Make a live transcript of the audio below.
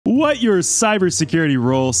what your cybersecurity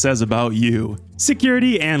role says about you.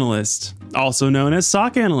 Security analyst, also known as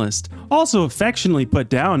SOC analyst, also affectionately put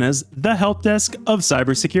down as the help desk of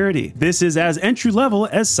cybersecurity. This is as entry level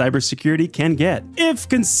as cybersecurity can get. If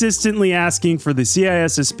consistently asking for the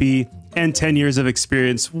CISSP and 10 years of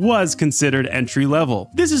experience was considered entry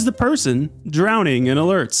level, this is the person drowning in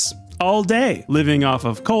alerts all day, living off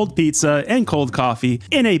of cold pizza and cold coffee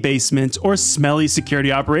in a basement or smelly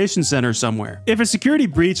security operations center somewhere. If a security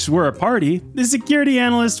breach were a party, the security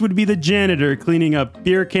analyst would be the janitor cleaning up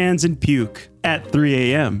beer cans and puke at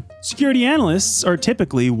 3 a.m. Security analysts are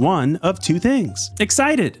typically one of two things: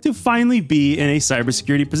 excited to finally be in a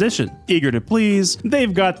cybersecurity position, eager to please,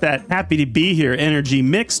 they've got that happy to be here energy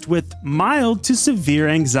mixed with mild to severe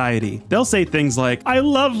anxiety. They'll say things like, "I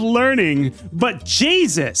love learning, but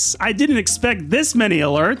Jesus, I didn't expect this many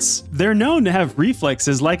alerts." They're known to have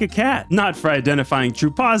reflexes like a cat, not for identifying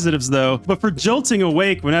true positives though, but for jolting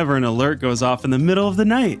awake whenever an alert goes off in the middle of the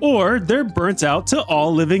night. Or they're burnt out to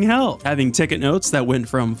all living hell, having ticket notes that went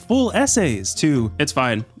from full essays to, "It's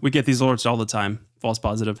fine, we get these alerts all the time." False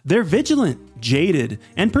positive. They're vigilant, jaded,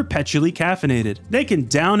 and perpetually caffeinated. They can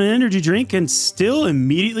down an energy drink and still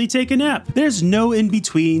immediately take a nap. There's no in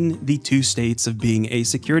between the two states of being a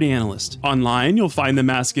security analyst. Online, you'll find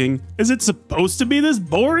them asking, "Is it supposed to be this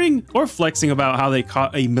boring?" Or flexing about how they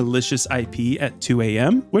caught a malicious IP at 2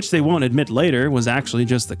 a.m., which they won't admit later was actually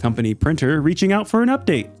just the company printer reaching out for an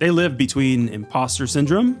update. They live between imposter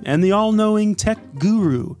syndrome and the all-knowing tech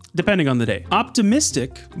guru, depending on the day.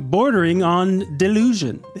 Optimistic, bordering on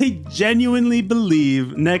delusion. They genuinely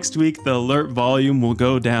believe next week the alert volume will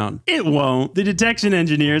go down. It won't. The detection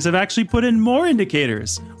engineers have actually put in more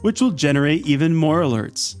indicators, which will generate even more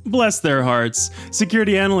alerts. Bless their hearts.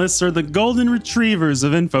 Security analysts are the golden retrievers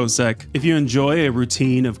of InfoSec. If you enjoy a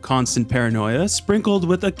routine of constant paranoia sprinkled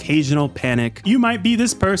with occasional panic, you might be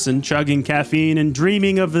this person chugging caffeine and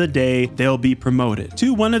dreaming of the day they'll be promoted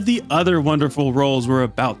to one of the other wonderful roles we're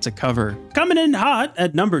about to cover. Coming in hot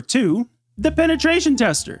at number 2, the penetration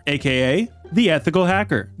tester, aka the ethical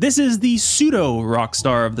hacker. This is the pseudo rock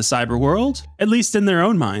star of the cyber world, at least in their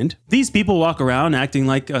own mind. These people walk around acting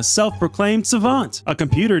like a self-proclaimed savant, a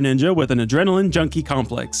computer ninja with an adrenaline junkie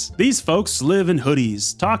complex. These folks live in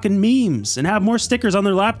hoodies, talk in memes, and have more stickers on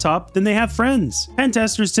their laptop than they have friends. Pen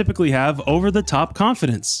testers typically have over-the-top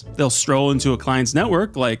confidence. They'll stroll into a client's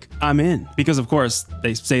network like, "I'm in," because of course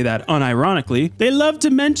they say that unironically. They love to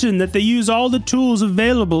mention that they use all the tools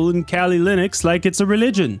available in Kali Linux like it's a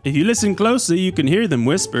religion. If you listen closely, you can hear them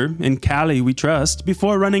whisper, "In Kali we trust,"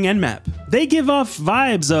 before running Nmap. They give off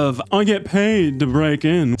vibes of, "I get paid to break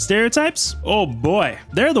in." Stereotypes? Oh boy.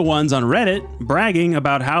 They're the ones on Reddit bragging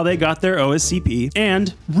about how they got their OSCP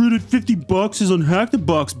and "Reddit $50 is on Hack the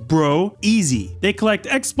Box, bro." Easy. They collect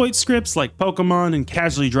exploit scripts like Pokemon and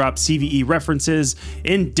casually drop CVE references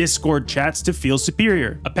in Discord chats to feel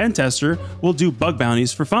superior. A pen tester will do bug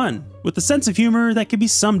bounties for fun, with a sense of humor that can be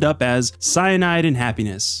summed up as cyanide and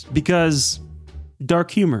happiness, because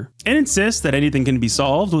dark humor, and insist that anything can be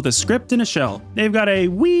solved with a script and a shell. They've got a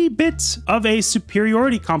wee bit of a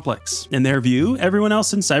superiority complex. In their view, everyone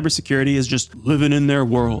else in cybersecurity is just living in their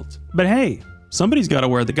world. But hey, somebody's got to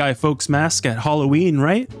wear the Guy Fawkes mask at Halloween,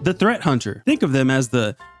 right? The threat hunter. Think of them as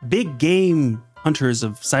the big game hunters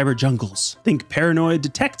of cyber jungles. Think paranoid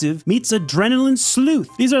detective meets adrenaline sleuth.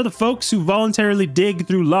 These are the folks who voluntarily dig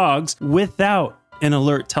through logs without an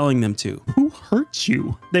alert telling them to. Who hurt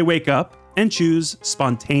you? They wake up and choose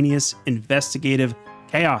spontaneous investigative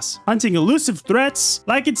chaos, hunting elusive threats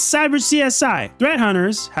like it's cyber CSI. Threat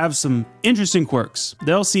hunters have some interesting quirks.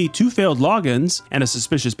 They'll see 2 failed logins and a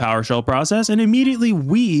suspicious PowerShell process and immediately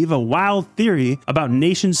weave a wild theory about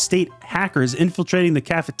nation-state hackers infiltrating the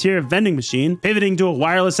cafeteria vending machine, pivoting to a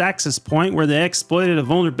wireless access point where they exploited a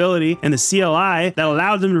vulnerability in the CLI that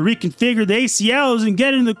allowed them to reconfigure the ACLs and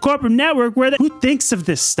get into the corporate network where who thinks of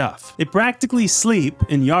this stuff? They practically sleep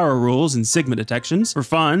in Yara rules and Sigma detections. For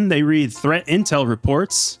fun, they read threat intel reports.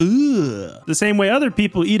 Ugh. The same way other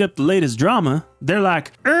people eat up the latest drama. They're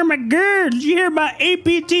like, "Oh my god, did you hear about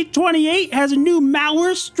APT28 has a new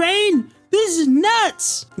malware strain? This is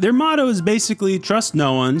nuts." Their motto is basically trust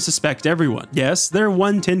no one, suspect everyone. Yes, they're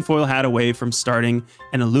one tinfoil hat away from starting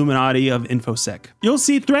an Illuminati of InfoSec. You'll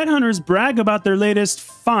see threat hunters brag about their latest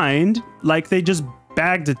find like they just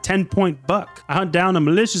bagged a 10-point buck. I hunt down a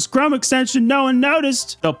malicious Chrome extension no one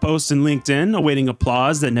noticed. They'll post in LinkedIn, awaiting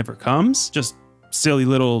applause that never comes. Just silly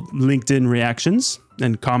little LinkedIn reactions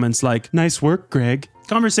and comments like, "Nice work, Greg."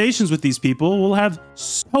 Conversations with these people will have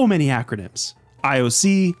so many acronyms.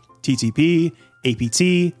 IOC, TTP,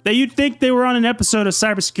 APT, that you'd think they were on an episode of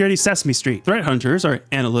Cybersecurity Sesame Street. Threat hunters are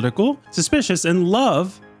analytical, suspicious, and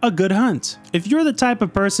love a good hunt. If you're the type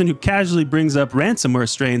of person who casually brings up ransomware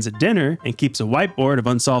strains at dinner and keeps a whiteboard of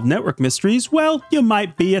unsolved network mysteries, well, you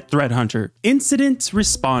might be a threat hunter. Incident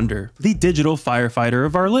responder, the digital firefighter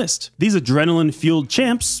of our list. These adrenaline-fueled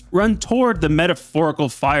champs run toward the metaphorical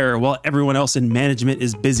fire while everyone else in management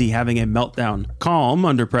is busy having a meltdown. Calm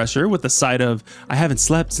under pressure with the side of, I haven't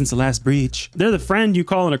slept since the last breach. They're the friend you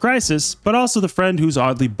call in a crisis, but also the friend who's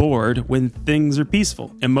oddly bored when things are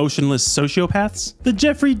peaceful. Emotionless sociopaths? The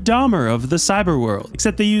Jeffrey Dahmer of the cyber world,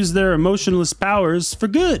 except they use their emotionless powers for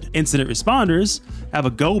good. Incident responders have a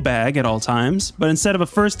go bag at all times, but instead of a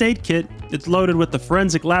first aid kit, it's loaded with the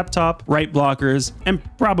forensic laptop, write blockers, and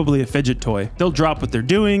probably a fidget toy. They'll drop what they're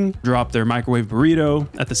doing, drop their microwave burrito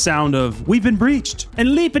at the sound of "we've been breached,"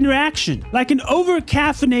 and leap into action like an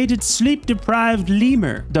over-caffeinated, sleep-deprived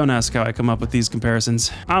lemur. Don't ask how I come up with these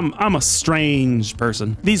comparisons. I'm a strange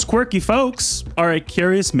person. These quirky folks are a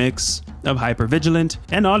curious mix of hypervigilant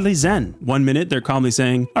and oddly zen. One minute they're calmly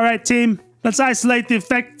saying, "All right, team, let's isolate the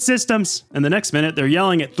affected systems." And the next minute they're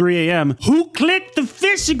yelling at 3 a.m., "Who clicked the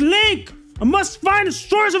phishing link? I must find a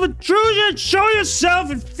source of intrusion. Show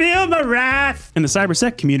yourself and feel my wrath." In the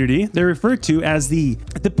cybersec community, they're referred to as the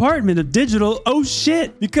Department of Digital Oh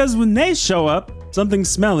Shit, because when they show up, something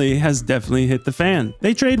smelly has definitely hit the fan.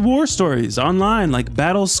 They trade war stories online like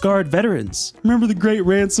battle-scarred veterans. Remember the great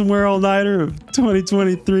ransomware all-nighter of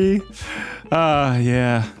 2023?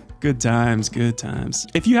 Yeah. Good times, good times.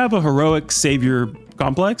 If you have a heroic savior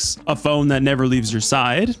complex, a phone that never leaves your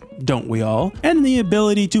side, don't we all, and the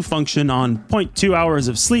ability to function on 0.2 hours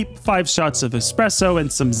of sleep, 5 shots of espresso,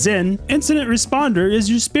 and some zen, incident responder is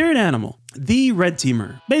your spirit animal. The Red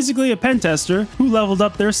Teamer, basically a pen tester who leveled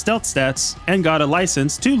up their stealth stats and got a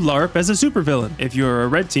license to LARP as a supervillain. If you're a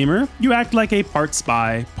Red Teamer, you act like a part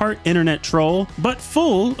spy, part internet troll, but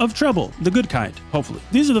full of trouble, the good kind, hopefully.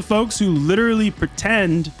 These are the folks who literally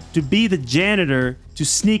pretend to be the janitor to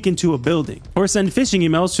sneak into a building, or send phishing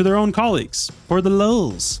emails to their own colleagues, for the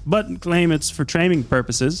lulz, but claim it's for training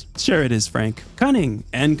purposes. Sure it is, Frank. Cunning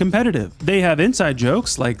and competitive. They have inside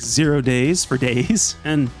jokes like 0 days for days,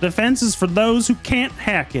 and defense is for those who can't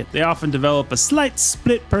hack it. They often develop a slight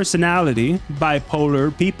split personality,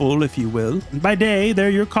 bipolar people if you will. By day, they're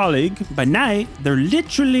your colleague. By night, they're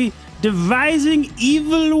literally devising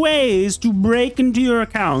evil ways to break into your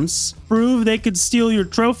accounts, prove they could steal your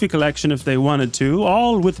trophy collection if they wanted to,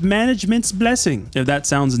 all with management's blessing. If that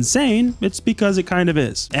sounds insane, it's because it kind of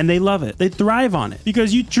is. And they love it. They thrive on it.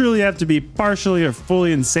 Because you truly have to be partially or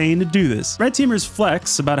fully insane to do this. Red Teamers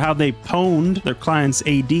flex about how they pwned their client's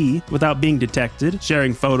AD without being detected,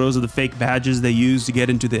 sharing photos of the fake badges they use to get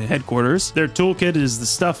into the headquarters. Their toolkit is the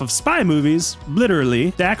stuff of spy movies, literally.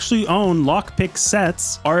 They actually own lockpick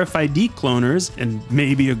sets, RFID cloners, and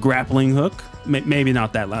maybe a grappling hook. Maybe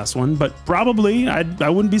not that last one, but probably. I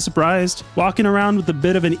wouldn't be surprised. Walking around with a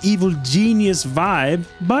bit of an evil genius vibe,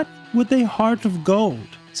 but with a heart of gold.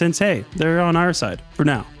 Since, hey, they're on our side for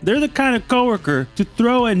now. They're the kind of coworker to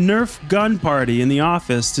throw a Nerf gun party in the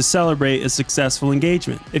office to celebrate a successful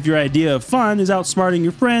engagement. If your idea of fun is outsmarting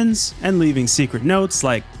your friends and leaving secret notes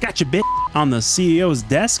like "gotcha bitch" on the CEO's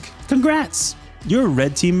desk, congrats. You're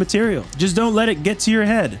Red Team material. Just don't let it get to your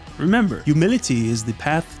head. Remember, humility is the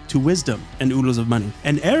path to wisdom and oodles of money,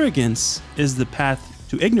 and arrogance is the path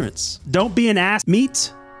to ignorance. Don't be an ass.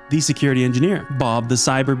 Meet the security engineer. Bob the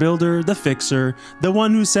cyber builder, the fixer, the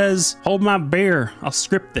one who says, "Hold my beer, I'll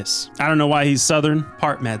script this." I don't know why he's Southern,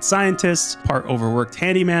 part mad scientist, part overworked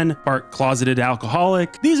handyman, part closeted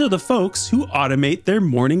alcoholic. These are the folks who automate their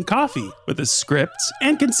morning coffee with a script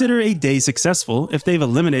and consider a day successful if they've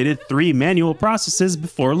eliminated 3 manual processes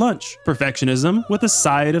before lunch. Perfectionism with a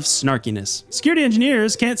side of snarkiness. Security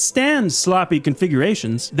engineers can't stand sloppy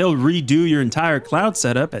configurations. They'll redo your entire cloud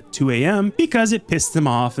setup at 2 a.m. because it pissed them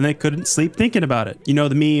off and they couldn't sleep thinking about it. You know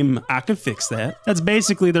the meme, "I can fix that"? That's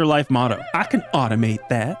basically their life motto. I can automate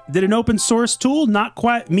that. Did an open source tool not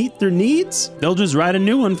quite meet their needs? They'll just write a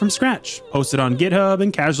new one from scratch, post it on GitHub,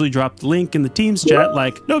 and casually drop the link in the Teams chat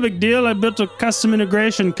like, "No big deal, I built a custom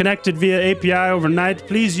integration connected via API overnight,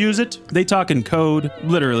 please use it." They talk in code,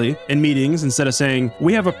 literally, in meetings. Instead of saying,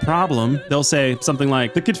 "We have a problem," they'll say something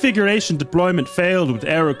like, "The configuration deployment failed with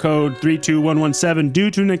error code 32117 due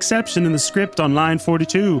to an exception in the script on line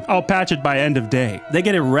 42. I'll patch it by end of day." They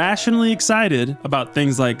get irrationally excited about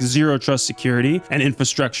things like zero trust security and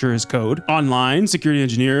infrastructure as code. Online, security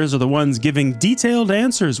engineers are the ones giving detailed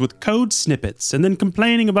answers with code snippets and then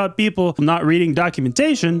complaining about people not reading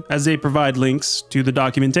documentation as they provide links to the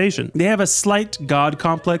documentation. They have a slight god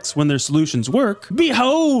complex when their solutions work.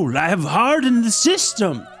 "Behold, I have hardened the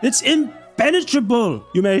system. It's impenetrable impenetrable.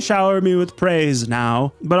 You may shower me with praise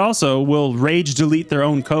now, but also will rage delete their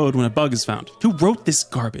own code when a bug is found. Who wrote this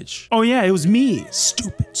garbage? Oh yeah, it was me.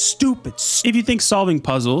 Stupid. If you think solving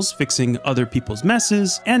puzzles, fixing other people's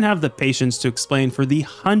messes, and have the patience to explain for the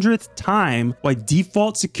 100th time why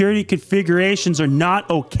default security configurations are not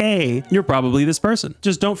okay, you're probably this person.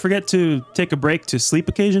 Just don't forget to take a break to sleep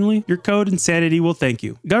occasionally. Your code insanity will thank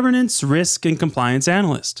you. Governance, risk, and compliance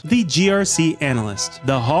analyst. The GRC analyst,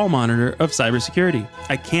 the hall monitor of cybersecurity.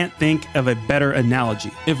 I can't think of a better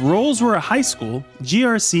analogy. If roles were a high school,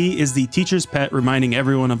 GRC is the teacher's pet reminding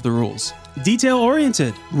everyone of the rules.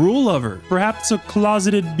 Detail-oriented, rule lover, perhaps a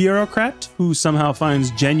closeted bureaucrat who somehow finds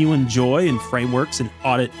genuine joy in frameworks and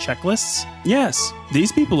audit checklists. Yes,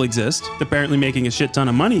 these people exist, apparently making a shit ton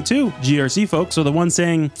of money too. GRC folks are the ones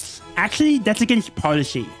saying, actually, that's against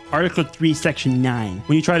policy. Article 3, Section 9.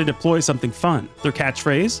 When you try to deploy something fun. Their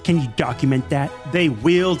catchphrase, can you document that? They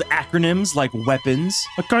wield acronyms like weapons.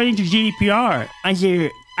 According to GDPR, under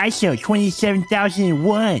ISO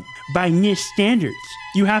 27001, by NIST standards.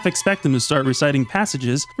 You half expect them to start reciting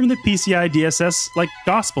passages from the PCI DSS like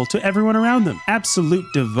gospel to everyone around them. Absolute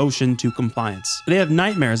devotion to compliance. They have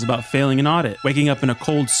nightmares about failing an audit, waking up in a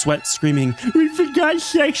cold sweat screaming, "We forgot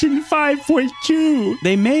section 5.2."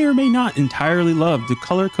 They may or may not entirely love to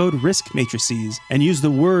color code risk matrices and use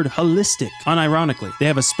the word holistic unironically. They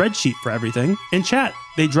have a spreadsheet for everything. In chat,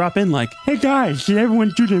 they drop in like, "Hey guys, did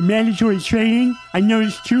everyone do their mandatory training? I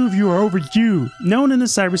noticed 2 of you are overdue." Known in the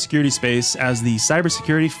cybersecurity space as the Cybersecurity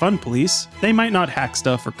Fun Police, they might not hack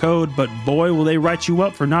stuff or code, but boy will they write you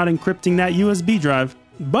up for not encrypting that USB drive.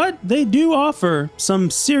 But they do offer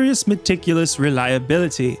some serious meticulous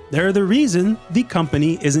reliability. They're the reason the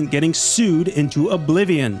company isn't getting sued into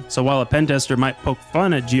oblivion. So while a pen tester might poke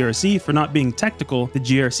fun at GRC for not being technical, the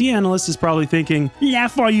GRC analyst is probably thinking,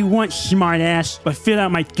 laugh all you want, smartass, but fill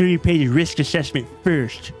out my 3-page risk assessment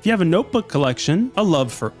first. If you have a notebook collection, a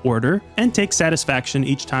love for order, and take satisfaction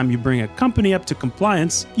each time you bring a company up to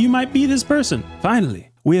compliance, you might be this person.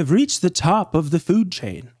 Finally, we have reached the top of the food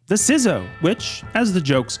chain. The CISO, which, as the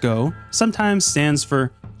jokes go, sometimes stands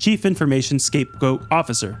for Chief Information Scapegoat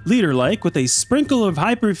Officer. Leader-like, with a sprinkle of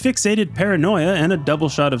hyper-fixated paranoia and a double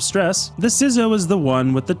shot of stress, the CISO is the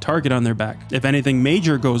one with the target on their back. If anything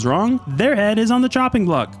major goes wrong, their head is on the chopping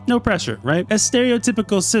block. No pressure, right? A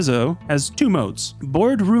stereotypical CISO has 2 modes: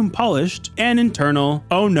 boardroom polished and internal,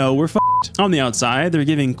 oh no, we're f***ed. On the outside, they're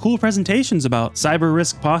giving cool presentations about cyber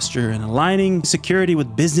risk posture and aligning security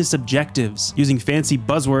with business objectives, using fancy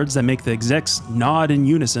buzzwords that make the execs nod in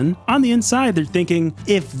unison. On the inside, they're thinking,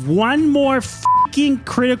 if one more fucking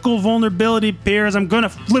critical vulnerability appears, I'm gonna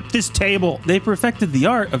flip this table. They perfected the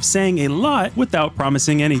art of saying a lot without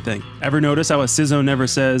promising anything. Ever notice how a CISO never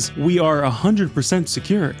says, we are 100%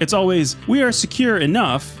 secure? It's always, we are secure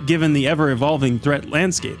enough given the ever-evolving threat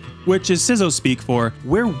landscape. Which is CISO speak for,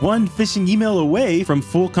 we're one phishing email away from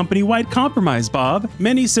full company-wide compromise, Bob.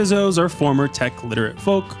 Many CISOs are former tech-literate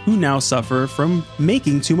folk who now suffer from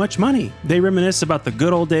making too much money. They reminisce about the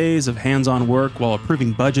good old days of hands-on work while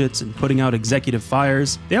approving budgets and putting out executive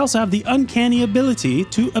fires. They also have the uncanny ability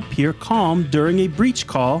to appear calm during a breach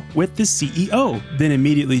call with the CEO, then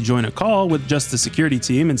immediately join a call with just the security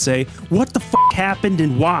team and say, what the f*** happened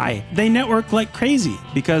and why? They network like crazy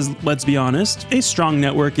because, let's be honest, a strong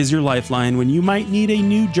network is your lifeline when you might need a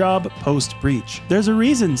new job post-breach. There's a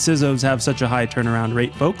reason CISOs have such a high turnaround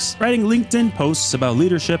rate, folks. Writing LinkedIn posts about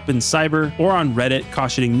leadership in cyber or on Reddit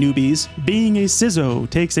cautioning newbies, being a CISO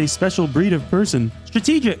takes a special breed of person.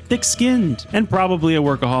 Strategic, thick-skinned, and probably a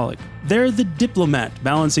workaholic. They're the diplomat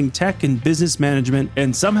balancing tech and business management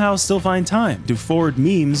and somehow still find time to forward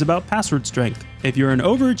memes about password strength. If you're an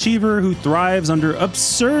overachiever who thrives under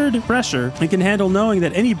absurd pressure and can handle knowing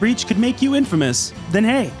that any breach could make you infamous, then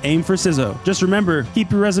hey, aim for CISO. Just remember, keep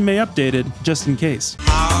your resume updated just in case.